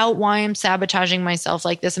figure out why I'm sabotaging myself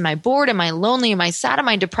like this? Am I bored? Am I lonely? Am I sad? Am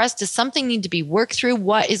I depressed? Does something need to be worked through?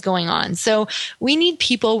 What is going on? So we need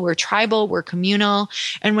people. We're tribal. We're communal.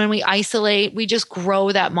 And when we isolate, we just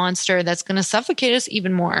grow that monster that's going to suffocate us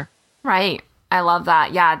even more. Right. I love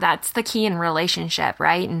that. Yeah, that's the key in relationship,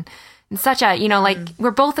 right? And such a, like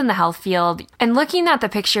we're both in the health field, and looking at the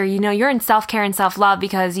picture, you're in self-care and self-love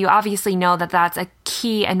because you obviously know that that's a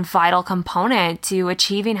key and vital component to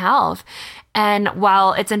achieving health. And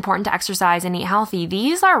while it's important to exercise and eat healthy,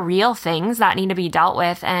 these are real things that need to be dealt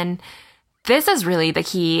with. And this is really the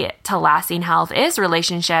key to lasting health, is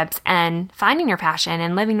relationships and finding your passion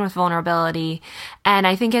and living with vulnerability. And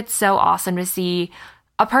I think it's so awesome to see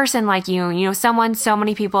a person like you, someone so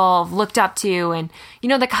many people have looked up to, and,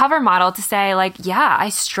 the cover model to say like, yeah, I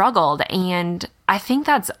struggled. And I think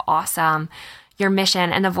that's awesome, your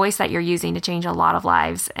mission and the voice that you're using to change a lot of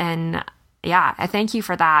lives. And yeah, I thank you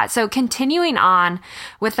for that. So continuing on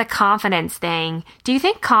with the confidence thing, do you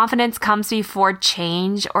think confidence comes before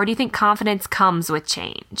change, or do you think confidence comes with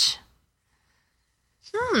change?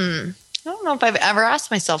 I don't know if I've ever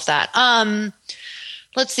asked myself that.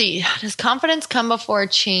 Let's see. Does confidence come before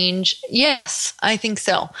change? Yes, I think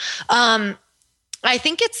so. I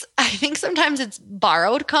think sometimes it's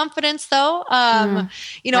borrowed confidence though. I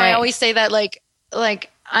always say that like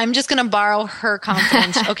I'm just going to borrow her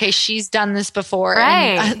confidence. Okay, she's done this before.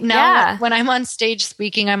 Right. And now when I'm on stage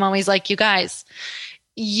speaking, I'm always like, you guys,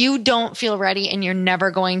 you don't feel ready and you're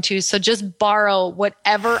never going to. So just borrow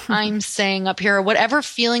whatever I'm saying up here, or whatever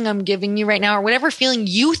feeling I'm giving you right now, or whatever feeling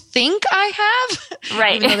you think I have.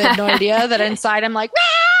 Right. Even though they have no idea that inside I'm like,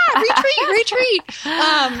 retreat.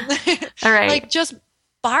 All right. Like just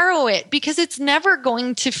borrow it, because it's never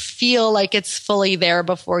going to feel like it's fully there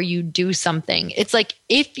before you do something. It's like,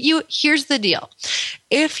 here's the deal.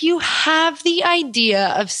 If you have the idea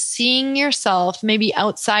of seeing yourself maybe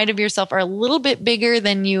outside of yourself, or a little bit bigger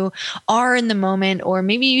than you are in the moment, or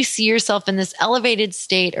maybe you see yourself in this elevated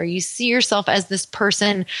state, or you see yourself as this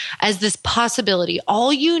person, as this possibility,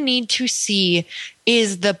 all you need to see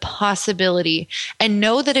is the possibility, and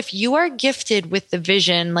know that if you are gifted with the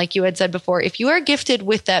vision, like you had said before, if you are gifted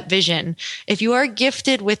with that vision, if you are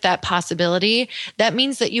gifted with that possibility, that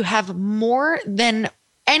means that you have more than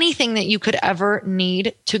anything that you could ever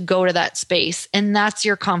need to go to that space. And that's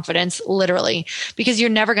your confidence, literally, because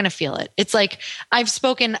you're never going to feel it. It's like, I've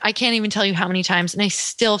spoken, I can't even tell you how many times, and I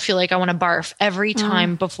still feel like I want to barf every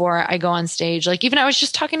time before I go on stage. Like, even I was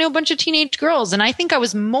just talking to a bunch of teenage girls, and I think I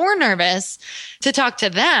was more nervous to talk to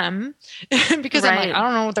them because I'm like, I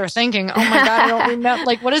don't know what they're thinking. Oh my God, I don't remember.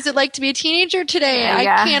 Like, what is it like to be a teenager today? I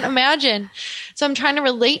can't imagine. So I'm trying to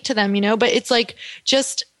relate to them, but it's like,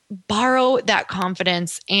 just borrow that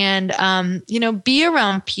confidence and, be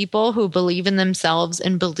around people who believe in themselves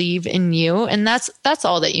and believe in you. And that's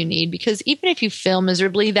all that you need, because even if you fail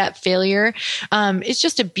miserably, that failure, is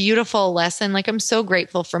just a beautiful lesson. Like, I'm so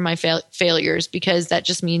grateful for my failures, because that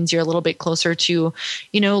just means you're a little bit closer to,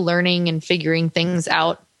 learning and figuring things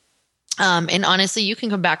out. And honestly, you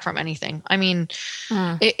can come back from anything. I mean,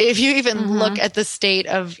 if you even look at the state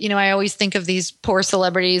of, I always think of these poor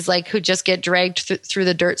celebrities, like, who just get dragged through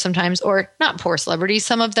the dirt sometimes, or not poor celebrities,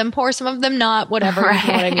 some of them poor, some of them not, whatever, you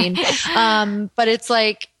know what I mean? But it's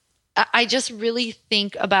like, I just really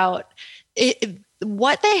think about it,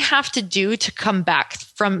 what they have to do to come back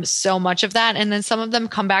from so much of that. And then some of them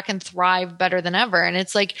come back and thrive better than ever. And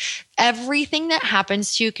it's like, everything that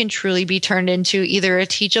happens to you can truly be turned into either a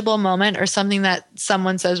teachable moment, or something that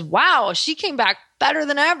someone says, wow, she came back better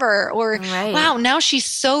than ever, or wow, now she's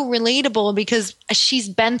so relatable because she's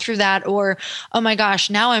been through that, or oh my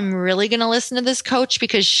gosh, now I'm really going to listen to this coach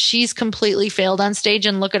because she's completely failed on stage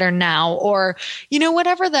and look at her now, or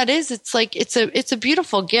whatever that is. It's like, it's a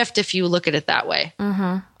beautiful gift if you look at it that way.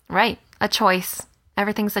 Right. A choice.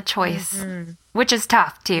 Everything's a choice, which is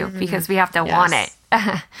tough too, because we have to want it.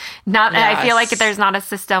 I feel like there's not a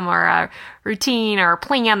system or a routine or a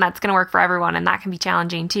plan that's going to work for everyone, and that can be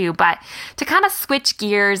challenging too. But to kind of switch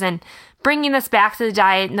gears and bringing this back to the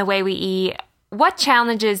diet and the way we eat, what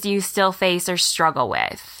challenges do you still face or struggle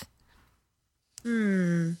with?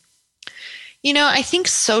 I think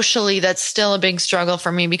socially that's still a big struggle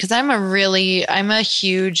for me, because I'm a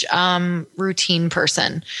huge routine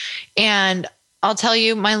person, and I'll tell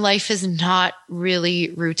you, my life is not really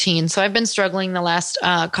routine. So I've been struggling the last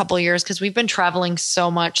couple of years, because we've been traveling so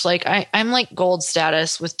much. Like, I'm like gold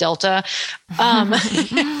status with Delta. You got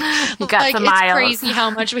some miles. It's crazy how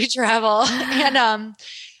much we travel. And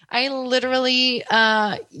I literally,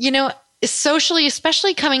 socially,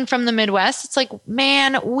 especially coming from the Midwest, it's like,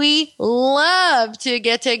 man, we love to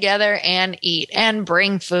get together and eat and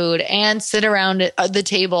bring food and sit around the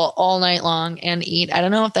table all night long and eat. I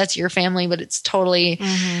don't know if that's your family, but it's totally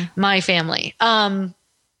my family. And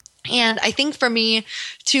I think for me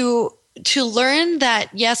to learn that,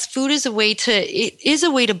 yes, food is a way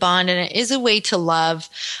to bond, and it is a way to love.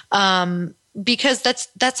 Because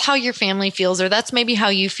that's how your family feels, or that's maybe how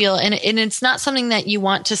you feel. And it's not something that you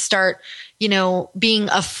want to start, being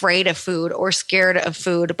afraid of food or scared of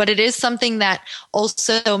food, but it is something that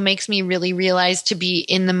also makes me really realize to be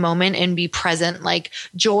in the moment and be present. Like,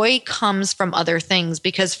 joy comes from other things,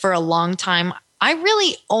 because for a long time, I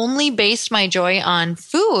really only based my joy on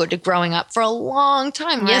food growing up for a long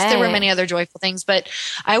time. Right. Yes, there were many other joyful things, but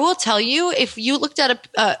I will tell you, if you looked at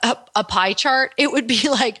a pie chart, it would be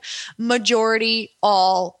like majority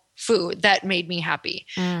all food that made me happy.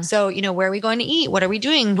 So, where are we going to eat? What are we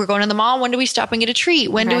doing? We're going to the mall. When do we stop and get a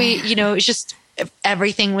treat? When do we, it's just,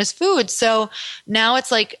 everything was food. So now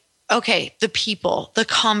it's like, okay, the people, the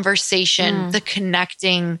conversation, the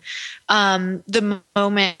connecting, the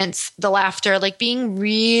moments, the laughter, like being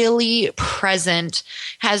really present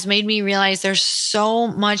has made me realize there's so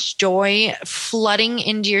much joy flooding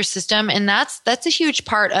into your system. And that's a huge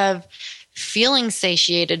part of feeling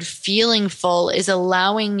satiated, feeling full, is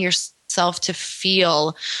allowing yourself yourself to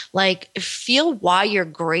feel why you're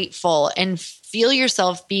grateful and feel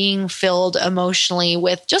yourself being filled emotionally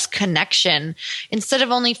with just connection instead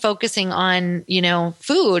of only focusing on,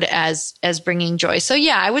 food as bringing joy. So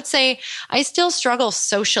yeah, I would say I still struggle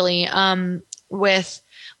socially, with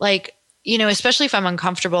especially if I'm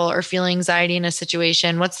uncomfortable or feel anxiety in a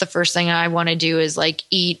situation, what's the first thing I want to do is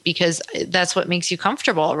eat, because that's what makes you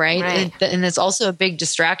comfortable. Right. And it's also a big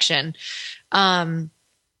distraction.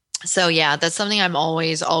 So yeah, that's something I'm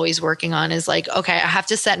always working on is okay, I have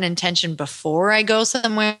to set an intention before I go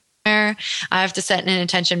somewhere. I have to set an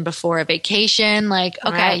intention before a vacation. Okay,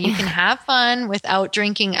 right. You can have fun without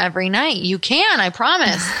drinking every night. You can, I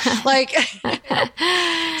promise.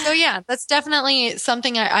 So yeah, that's definitely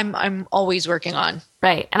something I'm always working on.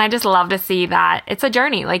 Right. And I just love to see that it's a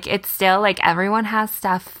journey. It's still everyone has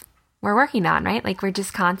stuff we're working on, right? We're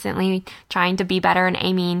just constantly trying to be better and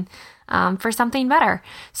aiming for something better.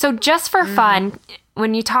 So just for fun,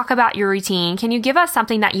 when you talk about your routine, can you give us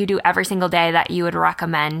something that you do every single day that you would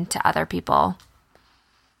recommend to other people?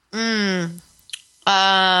 Praying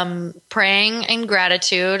and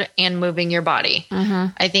gratitude and moving your body.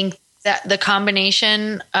 I think that the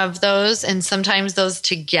combination of those, and sometimes those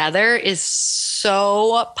together, is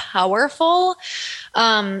so powerful.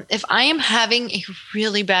 If I am having a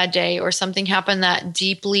really bad day or something happened that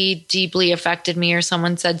deeply, deeply affected me, or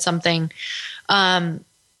someone said something,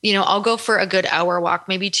 I'll go for a good hour walk,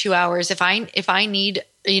 maybe 2 hours. If I need,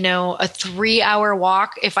 a 3-hour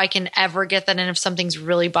walk, if I can ever get that in, if something's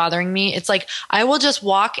really bothering me, it's I will just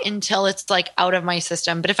walk until it's out of my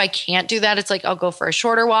system. But if I can't do that, it's I'll go for a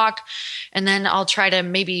shorter walk, and then I'll try to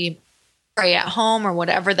maybe pray at home or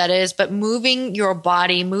whatever that is. But moving your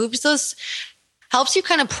body helps you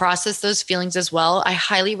kind of process those feelings as well. I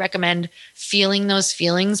highly recommend feeling those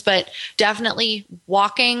feelings, but definitely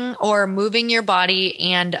walking or moving your body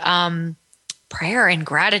and prayer and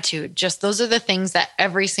gratitude. Just those are the things that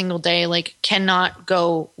every single day cannot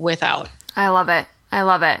go without. I love it.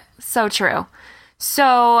 So true.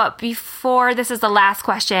 So before, this is the last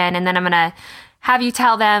question, and then I'm going to have you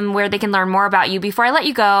tell them where they can learn more about you. Before I let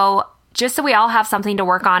you go, just so we all have something to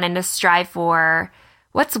work on and to strive for,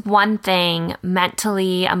 what's one thing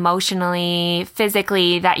mentally, emotionally,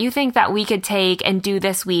 physically that you think that we could take and do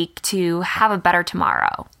this week to have a better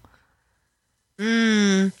tomorrow?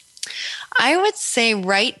 I would say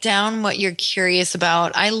write down what you're curious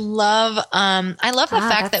about. I love the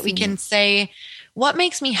fact that we can say, what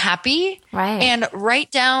makes me happy? Right. And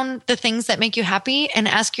write down the things that make you happy and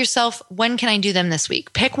ask yourself, when can I do them this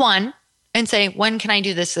week? Pick one and say, when can I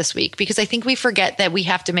do this week? Because I think we forget that we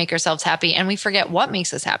have to make ourselves happy, and we forget what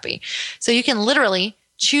makes us happy. So you can literally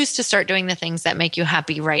choose to start doing the things that make you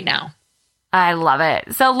happy right now. I love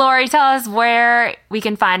it. So Lori, tell us where we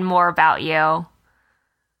can find more about you.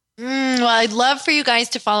 Well, I'd love for you guys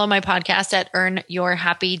to follow my podcast at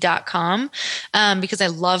earnyourhappy.com because I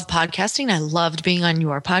love podcasting. I loved being on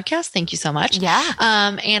your podcast. Thank you so much.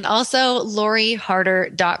 Yeah. And also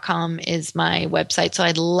LoriHarder.com is my website. So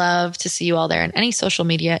I'd love to see you all there. And any social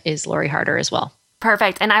media is Lori Harder as well.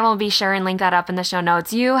 Perfect. And I will be sure and link that up in the show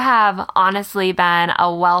notes. You have honestly been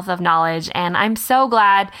a wealth of knowledge, and I'm so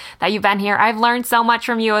glad that you've been here. I've learned so much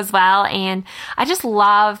from you as well, and I just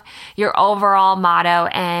love your overall motto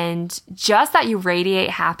and just that you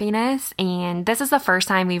radiate happiness. And this is the first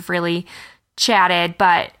time we've really chatted,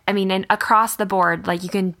 but I mean, and across the board, you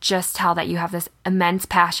can just tell that you have this immense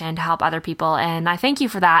passion to help other people. And I thank you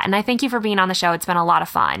for that. And I thank you for being on the show. It's been a lot of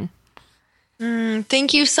fun.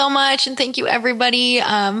 Thank you so much. And thank you everybody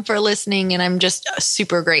for listening. And I'm just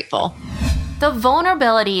super grateful. The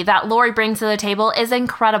vulnerability that Lori brings to the table is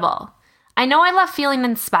incredible. I know I left feeling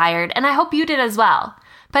inspired, and I hope you did as well.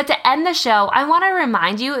 But to end the show, I want to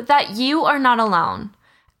remind you that you are not alone.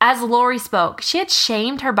 As Lori spoke, she had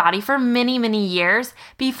shamed her body for many, many years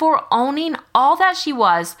before owning all that she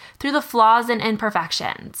was through the flaws and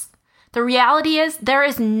imperfections. The reality is there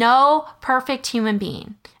is no perfect human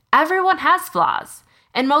being. Everyone has flaws,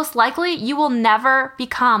 and most likely you will never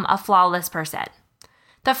become a flawless person.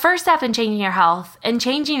 The first step in changing your health and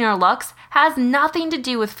changing your looks has nothing to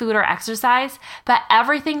do with food or exercise, but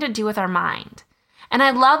everything to do with our mind. And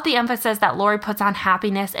I love the emphasis that Lori puts on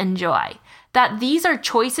happiness and joy, that these are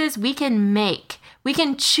choices we can make. We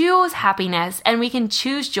can choose happiness and we can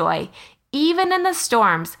choose joy. Even in the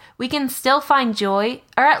storms, we can still find joy,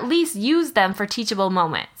 or at least use them for teachable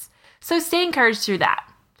moments. So stay encouraged through that.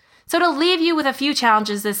 So to leave you with a few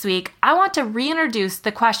challenges this week, I want to reintroduce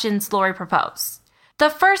the questions Lori proposed. The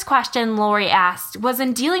first question Lori asked was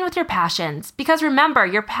in dealing with your passions, because remember,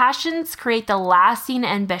 your passions create the lasting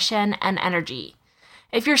ambition and energy.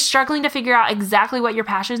 If you're struggling to figure out exactly what your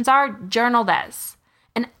passions are, journal this.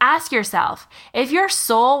 And ask yourself, if your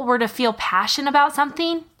soul were to feel passion about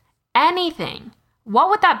something, anything, what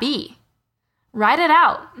would that be? Write it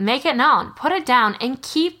out, make it known, put it down, and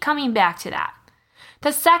keep coming back to that.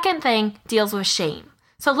 The second thing deals with shame.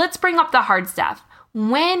 So let's bring up the hard stuff.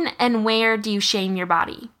 When and where do you shame your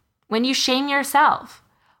body? When you shame yourself?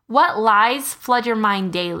 What lies flood your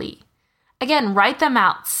mind daily? Again, write them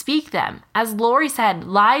out, speak them. As Lori said,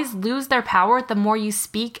 lies lose their power the more you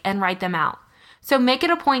speak and write them out. So make it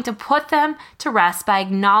a point to put them to rest by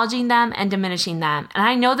acknowledging them and diminishing them. And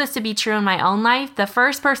I know this to be true in my own life. The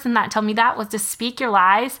first person that told me that was to speak your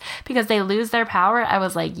lies because they lose their power. I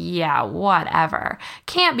was like, yeah, whatever.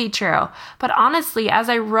 Can't be true. But honestly, as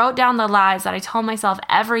I wrote down the lies that I told myself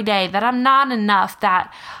every day, that I'm not enough,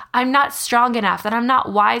 that I'm not strong enough, that I'm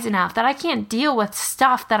not wise enough, that I can't deal with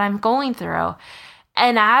stuff that I'm going through.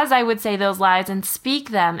 And as I would say those lies and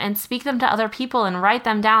speak them to other people and write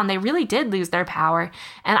them down, they really did lose their power.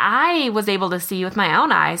 And I was able to see with my own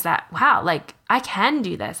eyes that, wow, like I can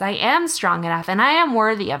do this. I am strong enough and I am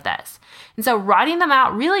worthy of this. And so writing them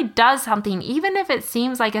out really does something. Even if it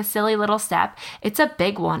seems like a silly little step, it's a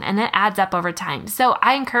big one and it adds up over time. So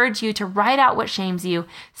I encourage you to write out what shames you,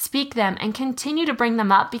 speak them, and continue to bring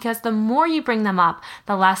them up, because the more you bring them up,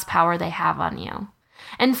 the less power they have on you.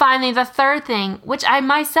 And finally, the third thing, which I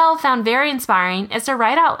myself found very inspiring, is to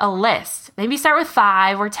write out a list. Maybe start with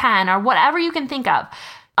 5 or 10 or whatever you can think of.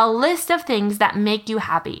 A list of things that make you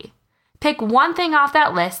happy. Pick one thing off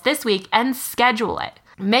that list this week and schedule it.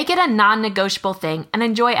 Make it a non-negotiable thing and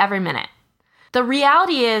enjoy every minute. The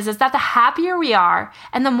reality is that the happier we are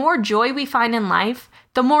and the more joy we find in life,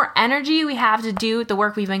 the more energy we have to do the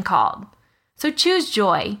work we've been called. So choose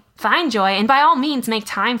joy, find joy, and by all means make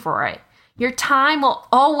time for it. Your time will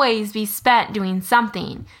always be spent doing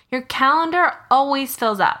something. Your calendar always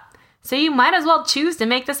fills up. So you might as well choose to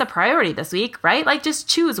make this a priority this week, right? Like just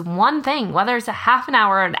choose one thing, whether it's a half an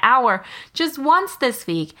hour or an hour, just once this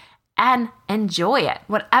week, and enjoy it,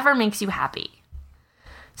 whatever makes you happy.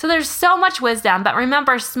 So there's so much wisdom, but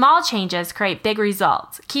remember, small changes create big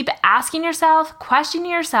results. Keep asking yourself, questioning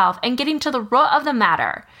yourself, and getting to the root of the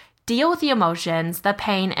matter. Deal with the emotions, the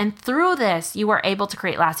pain, and through this, you are able to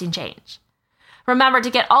create lasting change. Remember to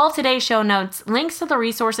get all of today's show notes, links to the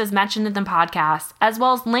resources mentioned in the podcast, as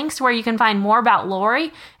well as links where you can find more about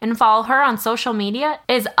Lori and follow her on social media,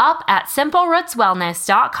 is up at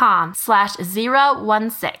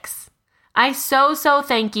simplerootswellness.com/016. I so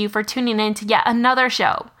thank you for tuning in to yet another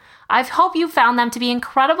show. I hope you found them to be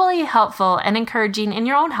incredibly helpful and encouraging in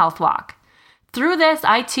your own health walk. Through this,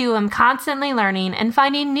 I too am constantly learning and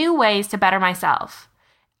finding new ways to better myself.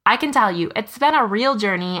 I can tell you, it's been a real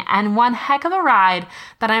journey and one heck of a ride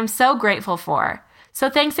that I'm so grateful for. So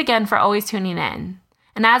thanks again for always tuning in.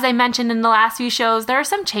 And as I mentioned in the last few shows, there are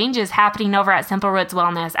some changes happening over at Simple Roots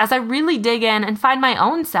Wellness. As I really dig in and find my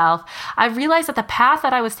own self, I realized that the path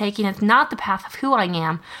that I was taking is not the path of who I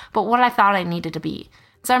am, but what I thought I needed to be.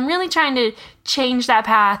 So I'm really trying to change that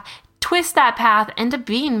path, twist that path into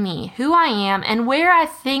being me, who I am, and where I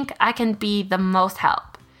think I can be the most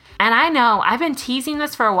help. And I know I've been teasing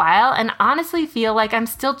this for a while and honestly feel like I'm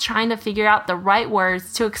still trying to figure out the right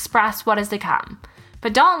words to express what is to come.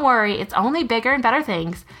 But don't worry, it's only bigger and better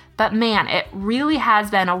things. But man, it really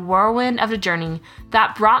has been a whirlwind of a journey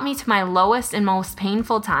that brought me to my lowest and most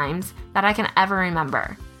painful times that I can ever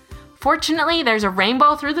remember. Fortunately, there's a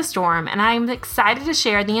rainbow through the storm, and I'm excited to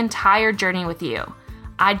share the entire journey with you.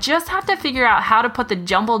 I just have to figure out how to put the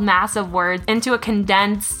jumbled mass of words into a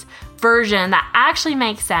condensed version that actually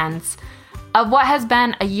makes sense of what has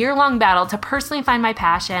been a year-long battle to personally find my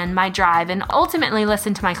passion, my drive, and ultimately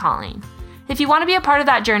listen to my calling. If you want to be a part of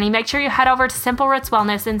that journey, make sure you head over to Simple Roots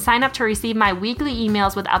Wellness and sign up to receive my weekly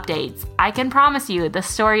emails with updates. I can promise you the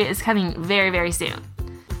story is coming very soon.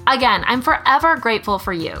 Again, I'm forever grateful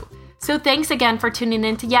for you. So thanks again for tuning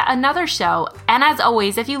in to yet another show. And as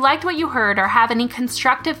always, if you liked what you heard or have any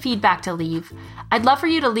constructive feedback to leave, I'd love for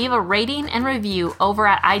you to leave a rating and review over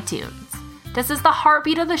at iTunes. This is the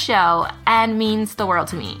heartbeat of the show and means the world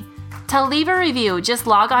to me. To leave a review, just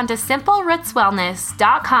log on to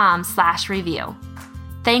simplerootswellness.com/review.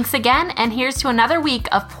 Thanks again, and here's to another week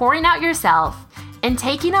of pouring out yourself and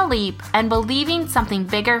taking a leap and believing something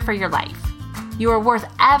bigger for your life. You are worth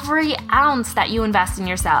every ounce that you invest in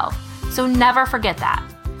yourself, so never forget that.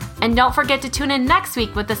 And don't forget to tune in next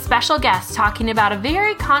week with a special guest talking about a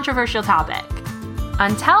very controversial topic.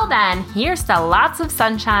 Until then, here's to lots of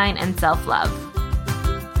sunshine and self-love.